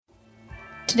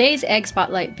Today's Ag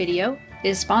Spotlight video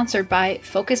is sponsored by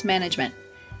Focus Management.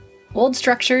 Old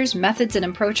structures, methods, and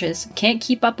approaches can't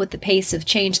keep up with the pace of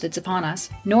change that's upon us,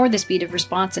 nor the speed of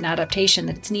response and adaptation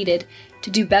that's needed to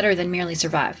do better than merely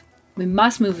survive. We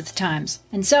must move with the times.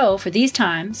 And so, for these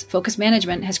times, Focus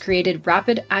Management has created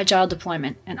Rapid Agile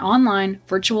Deployment, an online,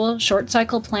 virtual,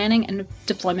 short-cycle planning and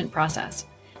deployment process.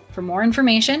 For more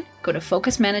information, go to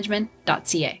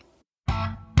focusmanagement.ca.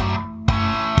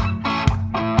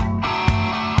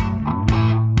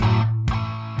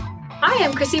 Hi,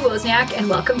 I'm Chrissy Wozniak, and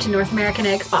welcome to North American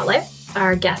Ag Spotlight.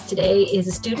 Our guest today is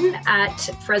a student at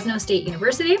Fresno State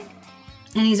University,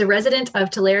 and he's a resident of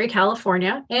Tulare,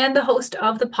 California, and the host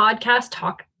of the podcast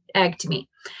Talk Ag to Me.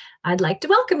 I'd like to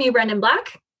welcome you, Brendan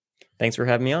Black. Thanks for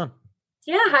having me on.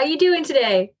 Yeah, how are you doing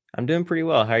today? I'm doing pretty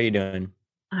well. How are you doing?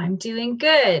 I'm doing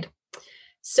good.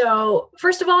 So,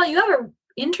 first of all, you have an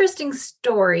interesting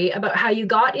story about how you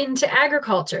got into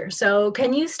agriculture. So,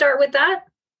 can you start with that?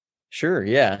 Sure.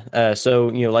 Yeah.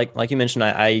 Like you mentioned,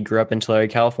 I grew up in Tulare,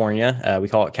 California. We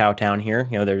call it Cowtown here.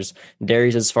 There's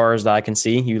dairies as far as the eye can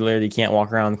see. You literally can't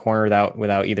walk around the corner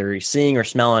without either seeing or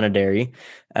smelling a dairy.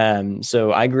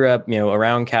 So I grew up,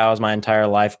 around cows my entire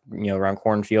life, around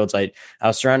cornfields. I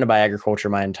was surrounded by agriculture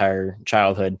my entire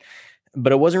childhood,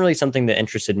 but it wasn't really something that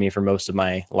interested me for most of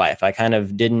my life. I kind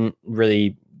of didn't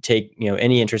really take,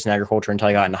 any interest in agriculture until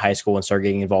I got into high school and started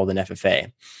getting involved in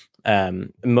FFA.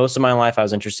 Most of my life, I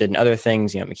was interested in other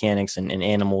things, mechanics and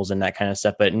animals and that kind of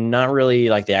stuff, but not really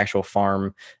like the actual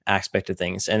farm aspect of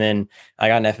things. And then I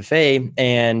got an FFA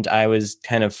and I was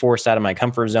kind of forced out of my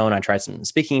comfort zone. I tried some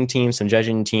speaking teams, some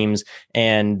judging teams,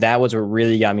 and that was what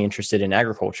really got me interested in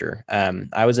agriculture.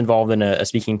 I was involved in a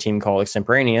speaking team called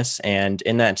Extemporaneous, and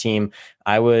in that team,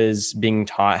 I was being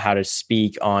taught how to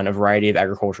speak on a variety of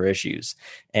agricultural issues.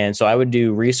 And so I would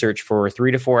do research for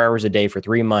 3 to 4 hours a day for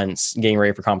 3 months, getting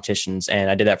ready for competitions.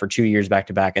 And I did that for 2 years back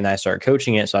to back. And then I started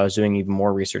coaching it. So I was doing even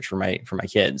more research for my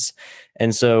kids.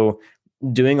 And so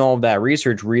doing all of that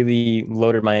research really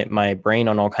loaded my brain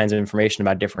on all kinds of information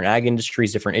about different ag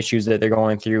industries, different issues that they're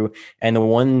going through. And the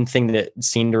one thing that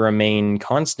seemed to remain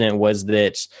constant was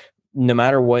that no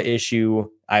matter what issue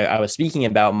I was speaking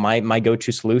about, my go-to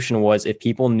solution was if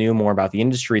people knew more about the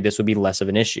industry, this would be less of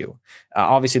an issue.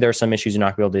 Obviously, there are some issues you're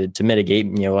not going to be able to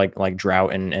mitigate, like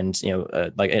drought and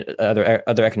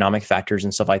other economic factors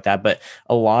and stuff like that. But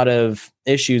a lot of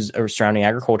issues surrounding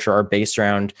agriculture are based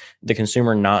around the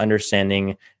consumer not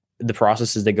understanding the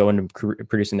processes that go into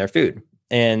producing their food.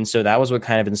 And so that was what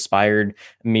kind of inspired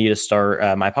me to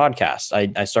start my podcast.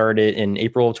 I started it in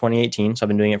April of 2018. So I've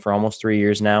been doing it for almost 3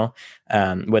 years now,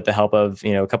 with the help of,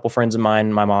 a couple of friends of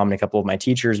mine, my mom, and a couple of my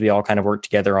teachers. We all kind of worked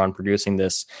together on producing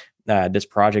this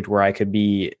project where I could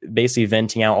be basically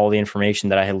venting out all the information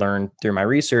that I had learned through my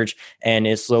research. And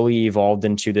it slowly evolved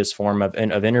into this form of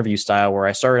interview style where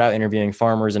I started out interviewing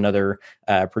farmers and other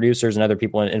producers and other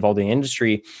people involved in the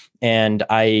industry. And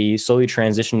I slowly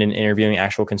transitioned in interviewing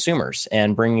actual consumers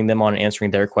and bringing them on and answering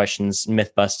their questions,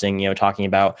 myth busting, talking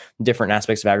about different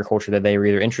aspects of agriculture that they were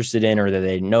either interested in or that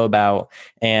they didn't know about.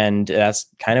 And that's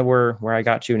kind of where I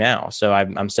got to now. So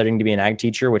I'm studying to be an ag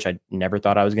teacher, which I never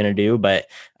thought I was going to do, but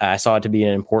I saw it to be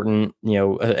an important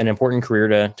career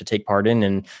to take part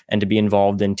in and to be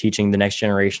involved in teaching the next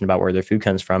generation about where their food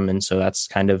comes from. And so that's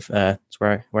kind of that's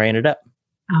where I ended up.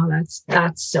 Oh,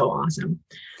 that's so awesome.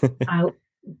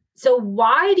 So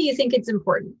why do you think it's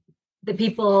important that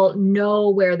people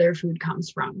know where their food comes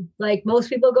from? Like most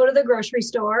people go to the grocery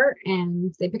store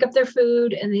and they pick up their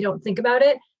food and they don't think about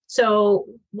it. So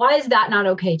why is that not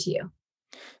okay to you?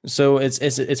 So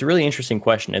it's a really interesting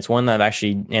question. It's one that I've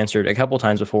actually answered a couple of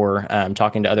times before,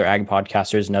 talking to other ag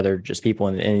podcasters and other just people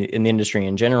in the industry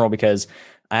in general, because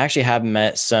I actually have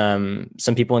met some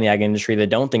people in the ag industry that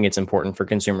don't think it's important for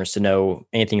consumers to know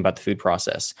anything about the food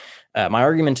process. My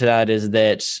argument to that is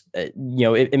that,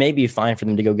 it may be fine for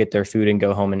them to go get their food and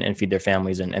go home and feed their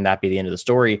families and that be the end of the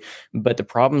story. But the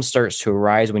problem starts to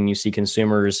arise when you see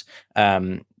consumers,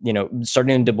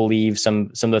 starting to believe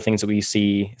some of the things that we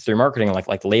see through marketing,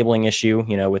 like the labeling issue,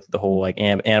 with the whole like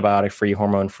antibiotic free,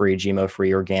 hormone free, GMO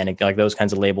free, organic, like those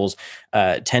kinds of labels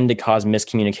tend to cause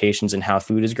miscommunications in how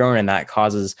food is grown. And that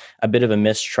causes a bit of a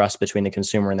mistrust between the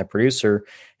consumer and the producer.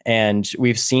 And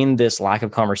we've seen this lack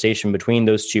of conversation between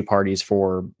those two parties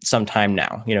for some time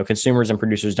now. Consumers and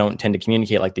producers don't tend to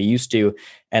communicate like they used to,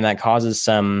 and that causes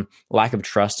some lack of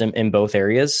trust in both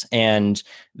areas. And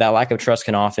that lack of trust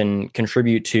can often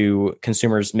contribute to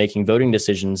consumers making voting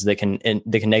decisions that can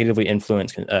negatively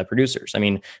influence producers. I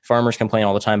mean, farmers complain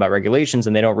all the time about regulations,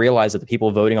 and they don't realize that the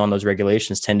people voting on those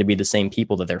regulations tend to be the same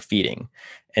people that they're feeding.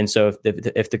 And so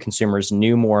if the consumers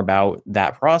knew more about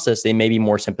that process, they may be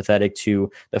more sympathetic to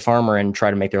the farmer and try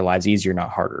to make their lives easier, not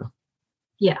harder.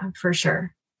 Yeah, for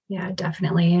sure. Yeah,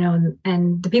 definitely.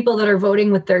 And the people that are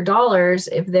voting with their dollars,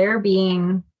 if they're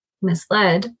being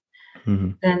misled,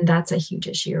 then that's a huge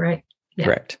issue, right? Yeah.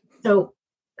 Correct. So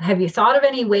have you thought of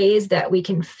any ways that we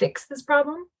can fix this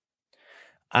problem?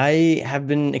 I have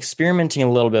been experimenting a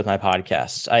little bit with my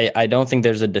podcast. I don't think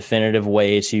there's a definitive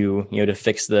way to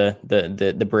fix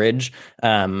the bridge.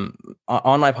 On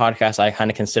my podcast, I kind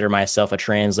of consider myself a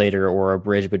translator or a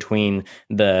bridge between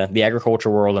the agriculture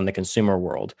world and the consumer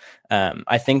world.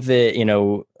 I think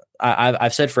that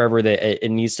I've said forever that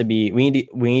it needs to be, we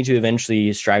need to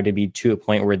eventually strive to be to a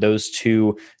point where those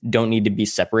two don't need to be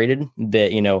separated,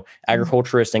 that,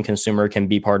 agriculturist and consumer can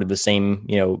be part of the same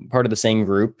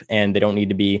group, and they don't need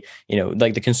to be,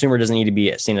 like the consumer doesn't need to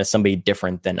be seen as somebody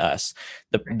different than us.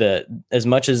 As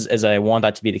much as I want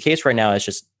that to be the case right now, it's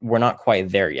just, we're not quite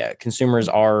there yet. Consumers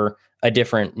are a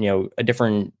different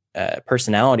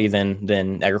personality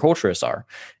than agriculturists are.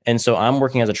 And so I'm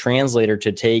working as a translator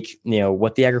to take,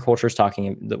 what the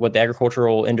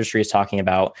agricultural industry is talking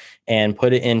about, and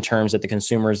put it in terms that the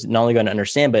consumer is not only going to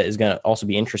understand, but is going to also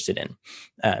be interested in.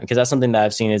 Because that's something that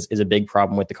I've seen is a big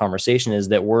problem with the conversation, is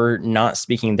that we're not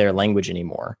speaking their language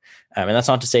anymore. And that's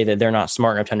not to say that they're not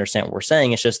smart enough to understand what we're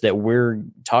saying. It's just that we're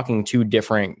talking two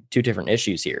different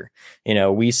issues here.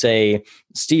 We say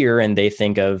steer and they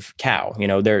think of cow.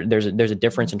 There's a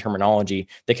difference in terminology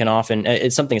that can often,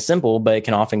 it's something simple, but it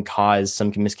can often cause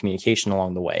some miscommunication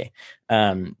along the way.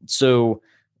 So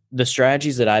the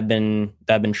strategies that I've been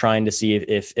trying to see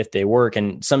if they work,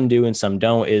 and some do and some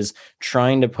don't, is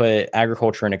trying to put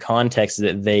agriculture in a context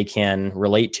that they can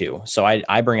relate to. So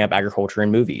I bring up agriculture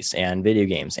in movies and video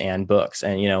games and books,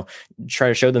 and try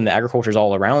to show them that agriculture is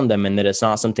all around them, and that it's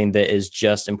not something that is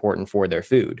just important for their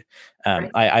food.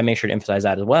 Right. I make sure to emphasize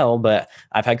that as well. But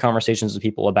I've had conversations with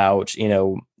people about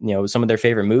some of their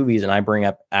favorite movies, and I bring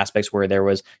up aspects where there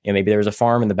was maybe there was a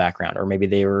farm in the background, or maybe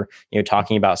they were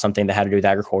talking about something that had to do with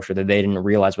agriculture that they didn't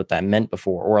realize what that meant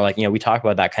before, or we talk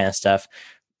about that kind of stuff.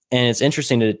 And it's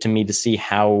interesting to me to see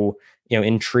how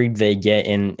intrigued they get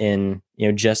in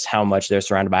just how much they're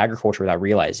surrounded by agriculture without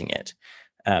realizing it.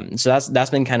 So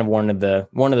that's been kind of one of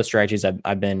the strategies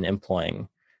I've been employing.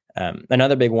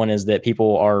 Another big one is that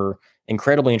people are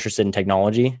incredibly interested in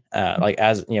technology. Like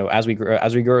as we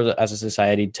grow as a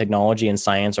society, technology and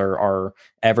science are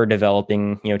ever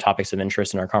developing topics of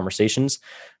interest in our conversations.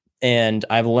 And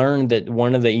I've learned that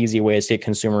one of the easy ways to get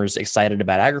consumers excited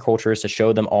about agriculture is to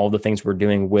show them all the things we're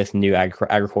doing with new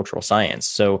agricultural science.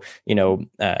 So,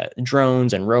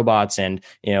 drones and robots and,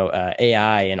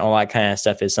 AI and all that kind of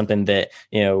stuff is something that,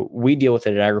 we deal with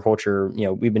it at agriculture.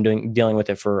 We've been dealing with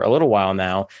it for a little while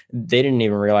now. They didn't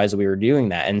even realize that we were doing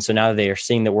that. And so now that they are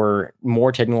seeing that we're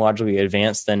more technologically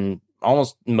advanced than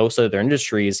almost most other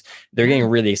industries, they're getting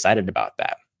really excited about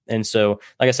that. And so,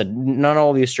 like I said, not all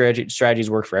of these strategies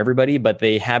work for everybody, but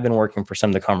they have been working for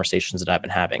some of the conversations that I've been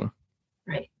having.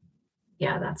 Right.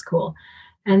 Yeah, that's cool.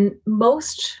 And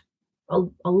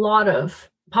a lot of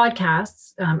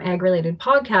podcasts, ag-related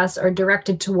podcasts, are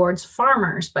directed towards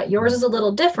farmers, but yours is a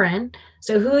little different.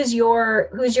 So who's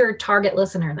your target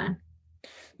listener then?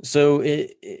 So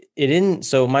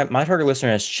so my target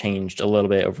listener has changed a little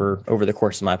bit over the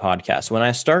course of my podcast. When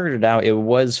I started it out, it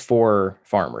was for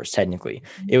farmers. Technically,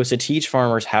 it was to teach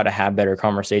farmers how to have better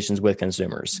conversations with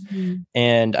consumers.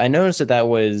 And I noticed that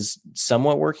was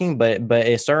somewhat working, but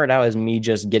it started out as me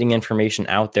just getting information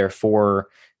out there for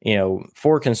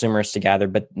consumers to gather,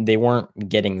 but they weren't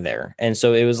getting there. And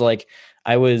so it was like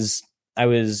I was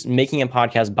making a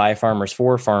podcast by farmers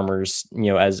for farmers,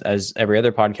 as every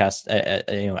other podcast,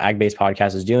 ag-based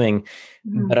podcast is doing,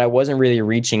 but I wasn't really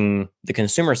reaching the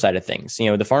consumer side of things.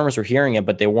 The farmers were hearing it,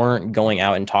 but they weren't going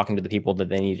out and talking to the people that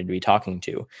they needed to be talking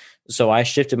to. So I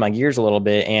shifted my gears a little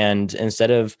bit, and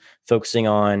instead of focusing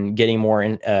on getting more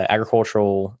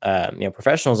agricultural,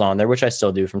 professionals on there, which I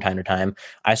still do from time to time,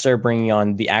 I started bringing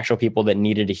on the actual people that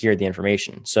needed to hear the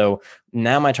information. So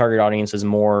now my target audience is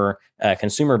more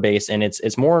consumer based, and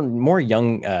it's more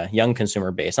young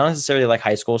consumer based, not necessarily like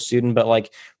high school student, but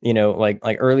like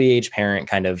early age parent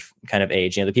kind of of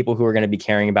age. The people who are going to be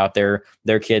caring about their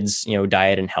kids,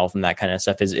 diet and health and that kind of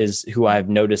stuff is who I've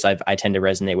noticed I tend to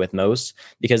resonate with most,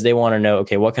 because they want to know,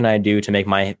 okay, what can I do to make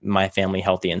my family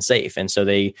healthy and safe? And so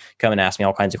they come and ask me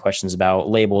all kinds of questions about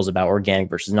labels, about organic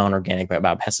versus non-organic,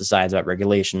 about pesticides, about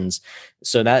regulations.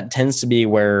 So that tends to be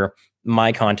where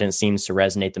my content seems to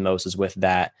resonate the most, is with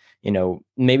that.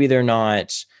 Maybe they're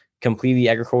not completely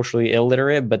agriculturally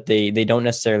illiterate, but they don't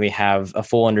necessarily have a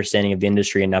full understanding of the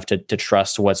industry enough to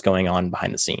trust what's going on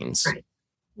behind the scenes. Right.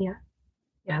 Yeah.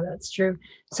 Yeah, that's true.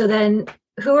 So then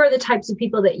who are the types of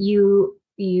people that you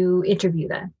interview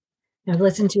then? I've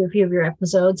listened to a few of your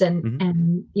episodes,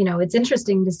 and it's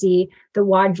interesting to see the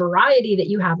wide variety that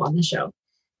you have on the show.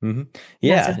 Mm-hmm.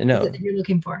 Yeah, that you're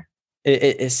looking for.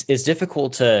 It's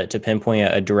difficult to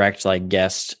pinpoint a direct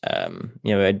guest, a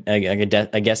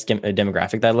guest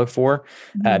demographic that I look for,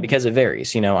 because it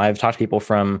varies. I've talked to people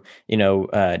from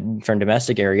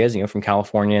domestic areas, from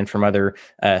California and from other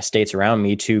states around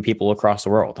me, to people across the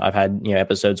world. I've had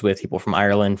episodes with people from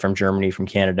Ireland, from Germany, from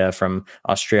Canada, from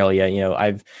Australia.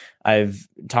 I've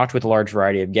talked with a large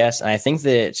variety of guests, and I think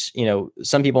that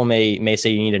some people may say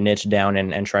you need to niche down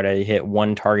and try to hit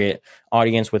one target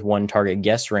audience with one target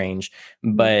guest range.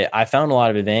 But I found a lot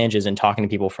of advantages in talking to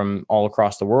people from all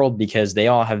across the world, because they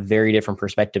all have very different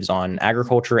perspectives on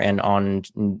agriculture and on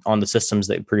the systems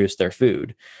that produce their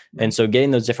food. And so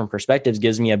getting those different perspectives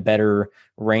gives me a better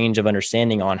range of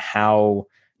understanding on how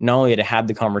not only to have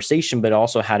the conversation, but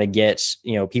also how to get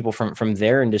people from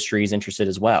their industries interested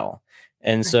as well.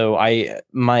 And so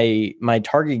my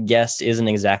target guest isn't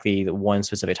exactly the one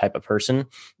specific type of person.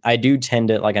 I do tend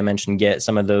to, like I mentioned, get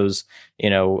some of those,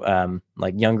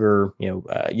 younger,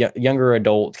 younger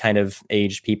adult kind of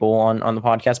aged people on the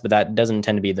podcast, but that doesn't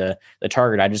tend to be the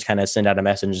target. I just kind of send out a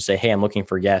message and say, hey, I'm looking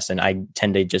for guests. And I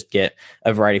tend to just get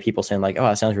a variety of people saying oh,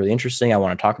 that sounds really interesting. I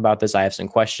want to talk about this. I have some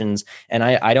questions. And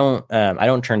I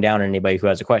don't turn down anybody who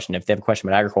has a question. If they have a question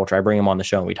about agriculture, I bring them on the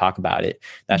show and we talk about it.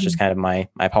 That's just kind of my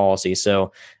policy. So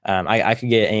I could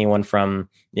get anyone from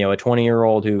a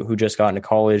 20-year-old who just got into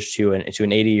college to an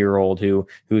 80-year-old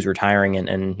who's retiring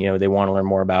and they want to learn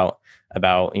more about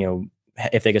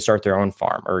if they could start their own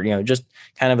farm, or just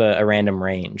kind of a random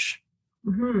range.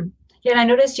 Mm-hmm. Yeah, and I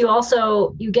noticed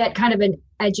you get kind of an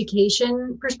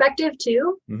education perspective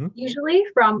too, usually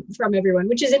from everyone,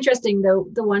 which is interesting. Though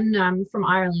the one from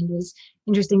Ireland was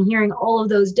interesting, hearing all of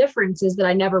those differences that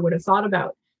I never would have thought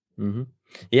about. Mm-hmm.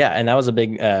 Yeah. And that was a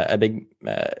big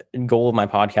goal of my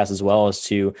podcast as well, is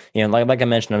to, like I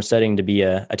mentioned, I'm studying to be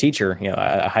a teacher,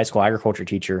 a high school agriculture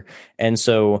teacher. And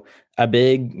so a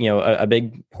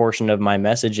big portion of my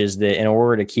message is that in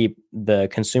order to keep the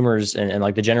consumers and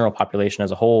the general population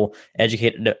as a whole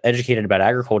educated about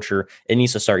agriculture, it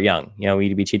needs to start young. We need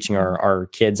to be teaching our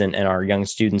kids and our young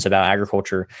students about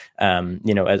agriculture,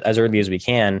 as early as we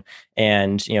can.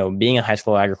 And, being a high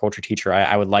school agriculture teacher,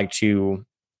 I would like to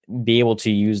be able to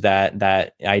use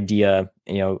that idea,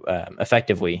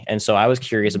 effectively. And so I was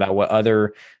curious about what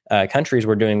other countries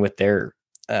were doing with their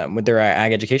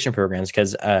ag education programs,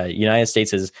 because United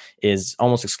States is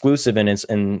almost exclusive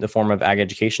in the form of ag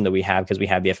education that we have, because we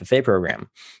have the FFA program.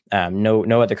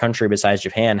 No other country besides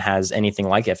Japan has anything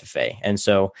like FFA, and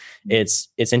so it's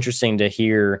interesting to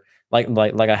hear. Like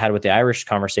I had with the Irish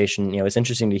conversation, it's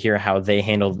interesting to hear how they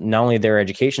handle not only their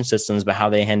education systems, but how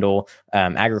they handle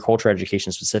agriculture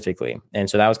education specifically. And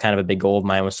so that was kind of a big goal of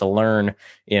mine, was to learn,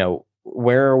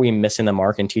 where are we missing the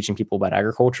mark in teaching people about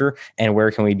agriculture, and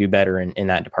where can we do better in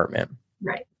that department?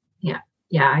 Right. Yeah.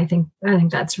 Yeah. I think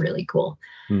that's really cool.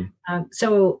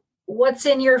 So what's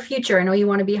in your future? I know you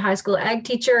want to be a high school ag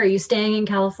teacher. Are you staying in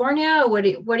California? What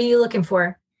are you looking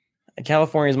for?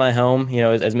 California is my home.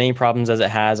 As many problems as it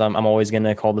has, I'm always going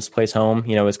to call this place home.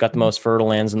 It's got the most fertile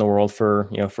lands in the world for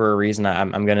a reason.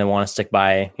 I'm going to want to stick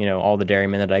by, all the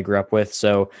dairymen that I grew up with.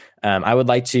 So I would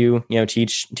like to,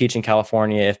 teach in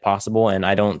California if possible. And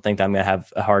I don't think that I'm going to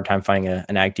have a hard time finding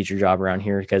an ag teacher job around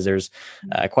here, because there's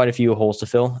quite a few holes to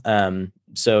fill.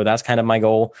 So that's kind of my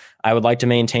goal. I would like to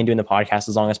maintain doing the podcast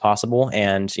as long as possible,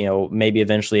 and, maybe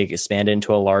eventually expand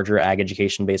into a larger ag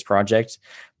education based project.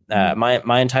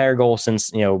 My entire goal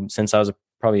since I was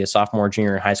probably a sophomore,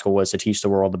 junior in high school was to teach the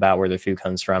world about where their food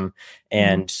comes from,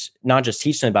 and not just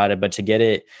teach them about it, but to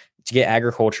get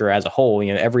agriculture as a whole,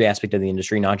 every aspect of the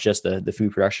industry, not just the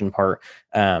food production part,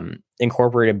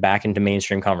 incorporated back into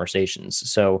mainstream conversations.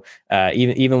 So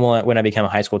even when I become a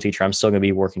high school teacher, I'm still going to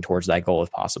be working towards that goal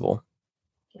if possible.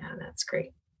 Yeah, that's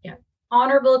great. Yeah.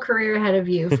 Honorable career ahead of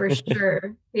you for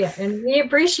sure. Yeah. And we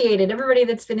appreciate it. Everybody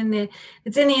that's been in the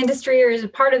industry or is a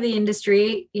part of the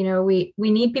industry, we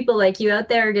need people like you out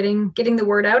there getting the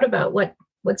word out about what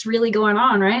what's really going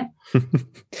on, right?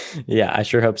 Yeah, I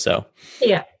sure hope so.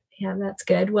 Yeah, that's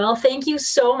good. Well, thank you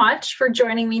so much for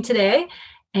joining me today.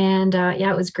 And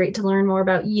it was great to learn more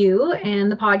about you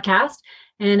and the podcast.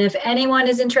 And if anyone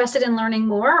is interested in learning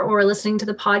more or listening to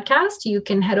the podcast, you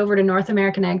can head over to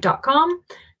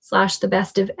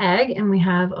northamericanag.com/thebestofag. And we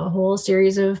have a whole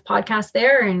series of podcasts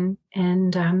there, and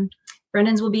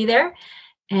Brendan's will be there.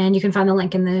 And you can find the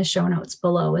link in the show notes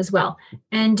below as well.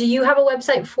 And do you have a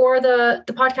website for the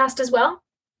podcast as well?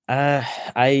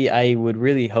 I would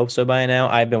really hope so by now.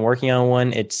 I've been working on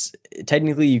one. It's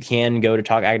technically, you can go to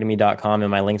talkacademy.com and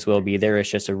my links will be there. It's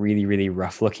just a really, really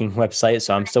rough looking website.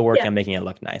 So I'm still working on making it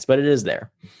look nice, but it is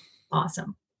there.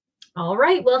 Awesome. All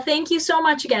right. Well, thank you so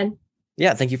much again.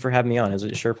 Yeah. Thank you for having me on. It was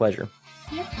a sure pleasure.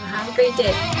 Yeah. Well, have a great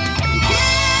day.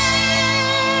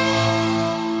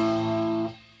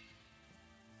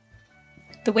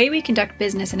 The way we conduct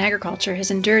business in agriculture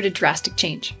has endured a drastic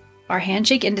change. Our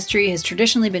handshake industry has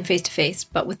traditionally been face-to-face,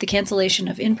 but with the cancellation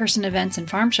of in-person events and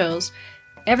farm shows,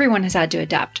 everyone has had to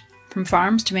adapt, from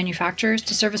farms to manufacturers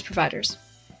to service providers.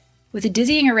 With a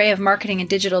dizzying array of marketing and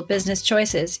digital business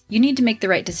choices, you need to make the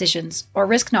right decisions, or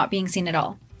risk not being seen at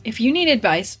all. If you need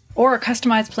advice or a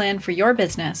customized plan for your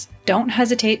business, don't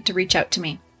hesitate to reach out to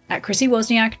me at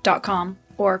chrissywozniak.com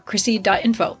or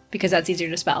chrissy.info, because that's easier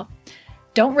to spell.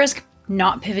 Don't risk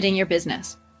not pivoting your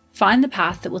business. Find the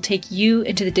path that will take you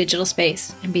into the digital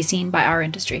space and be seen by our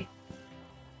industry.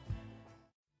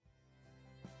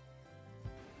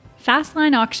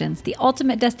 Fastline Auctions, the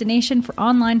ultimate destination for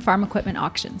online farm equipment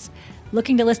auctions.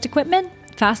 Looking to list equipment?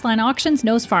 Fastline Auctions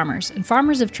knows farmers, and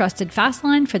farmers have trusted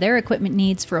Fastline for their equipment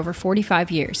needs for over 45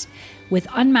 years. With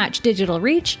unmatched digital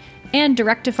reach and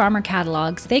direct-to-farmer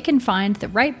catalogs, they can find the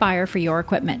right buyer for your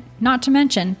equipment. Not to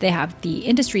mention, they have the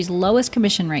industry's lowest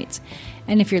commission rates.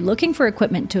 And if you're looking for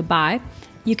equipment to buy,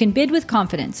 you can bid with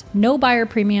confidence. No buyer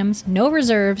premiums, no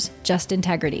reserves, just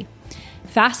integrity.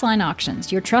 Fastline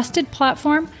Auctions, your trusted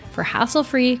platform for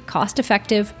hassle-free,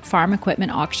 cost-effective farm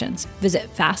equipment auctions.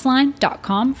 Visit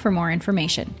fastline.com for more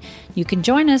information. You can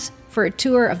join us for a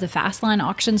tour of the Fastline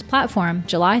Auctions platform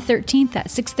July 13th at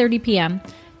 6:30 p.m.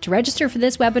 To register for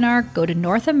this webinar, go to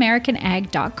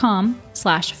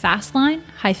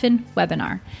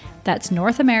northamericanag.com/fastline-webinar. That's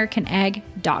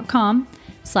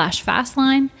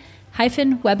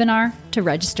northamericanag.com/fastline-webinar to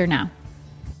register now.